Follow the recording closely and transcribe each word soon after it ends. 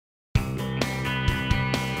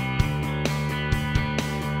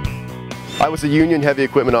I was a union heavy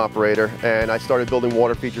equipment operator, and I started building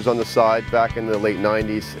water features on the side back in the late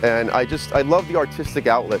 90s. And I love the artistic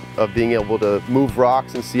outlet of being able to move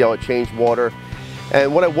rocks and see how it changed water.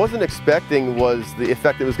 And what I wasn't expecting was the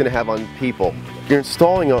effect it was going to have on people. You're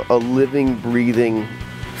installing a living, breathing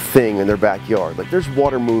thing in their backyard. Like, there's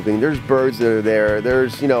water moving, there's birds that are there,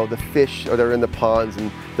 there's, you know, the fish that are in the ponds,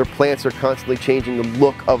 and their plants are constantly changing the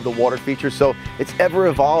look of the water feature. So it's ever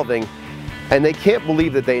evolving. And they can't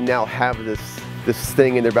believe that they now have this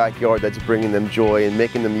thing in their backyard that's bringing them joy and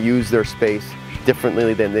making them use their space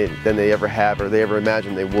differently than they ever have or they ever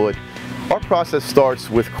imagined they would. Our process starts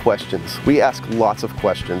with questions. We ask lots of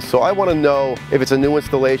questions. So I want to know, if it's a new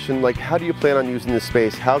installation, like, how do you plan on using this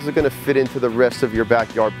space? How's it going to fit into the rest of your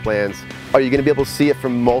backyard plans? Are you going to be able to see it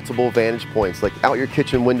from multiple vantage points, like out your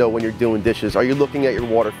kitchen window when you're doing dishes? Are you looking at your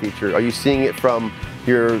water feature? Are you seeing it from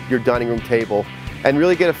your dining room table? And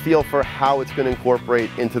really get a feel for how it's going to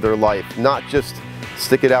incorporate into their life, not just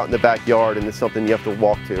stick it out in the backyard and it's something you have to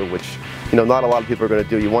walk to, which, you know, not a lot of people are going to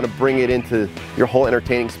do. You want to bring it into your whole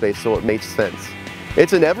entertaining space so it makes sense.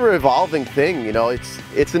 It's an ever-evolving thing, you know.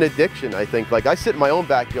 It's an addiction, I think. Like, I sit in my own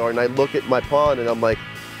backyard and I look at my pond and I'm like,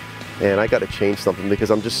 man, I got to change something,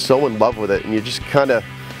 because I'm just so in love with it, and you're just kind of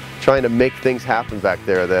trying to make things happen back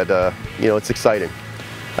there that, you know, it's exciting.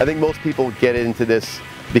 I think most people get into this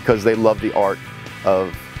because they love the art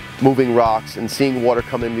of moving rocks and seeing water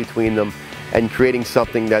come in between them and creating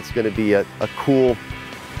something that's going to be a cool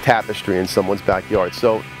tapestry in someone's backyard.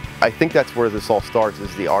 So I think that's where this all starts,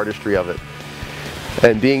 is the artistry of it.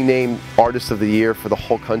 And being named Artist of the Year for the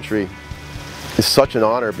whole country is such an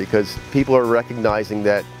honor, because people are recognizing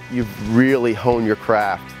that you've really honed your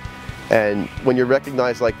craft. And when you're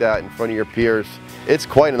recognized like that in front of your peers, it's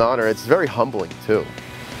quite an honor. It's very humbling too.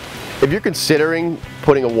 If you're considering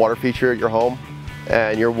putting a water feature at your home,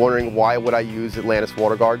 and you're wondering, why would I use Atlantis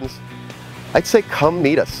Water Gardens? I'd say come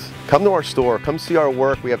meet us. Come to our store, come see our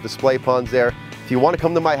work. We have display ponds there. If you want to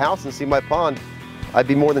come to my house and see my pond, I'd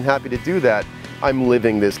be more than happy to do that. I'm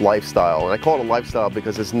living this lifestyle, and I call it a lifestyle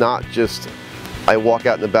because it's not just I walk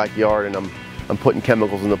out in the backyard and I'm putting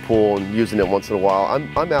chemicals in the pool and using it once in a while.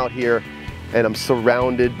 I'm out here and I'm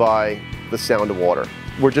surrounded by the sound of water.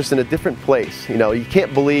 We're just in a different place. You know, you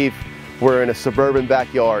can't believe we're in a suburban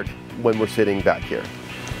backyard when we're sitting back here.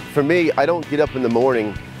 For me, I don't get up in the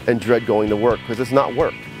morning and dread going to work, because it's not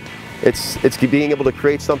work. It's being able to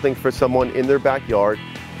create something for someone in their backyard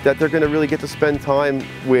that they're going to really get to spend time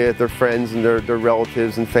with their friends and their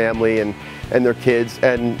relatives and family and their kids,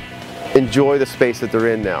 and enjoy the space that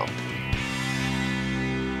they're in now.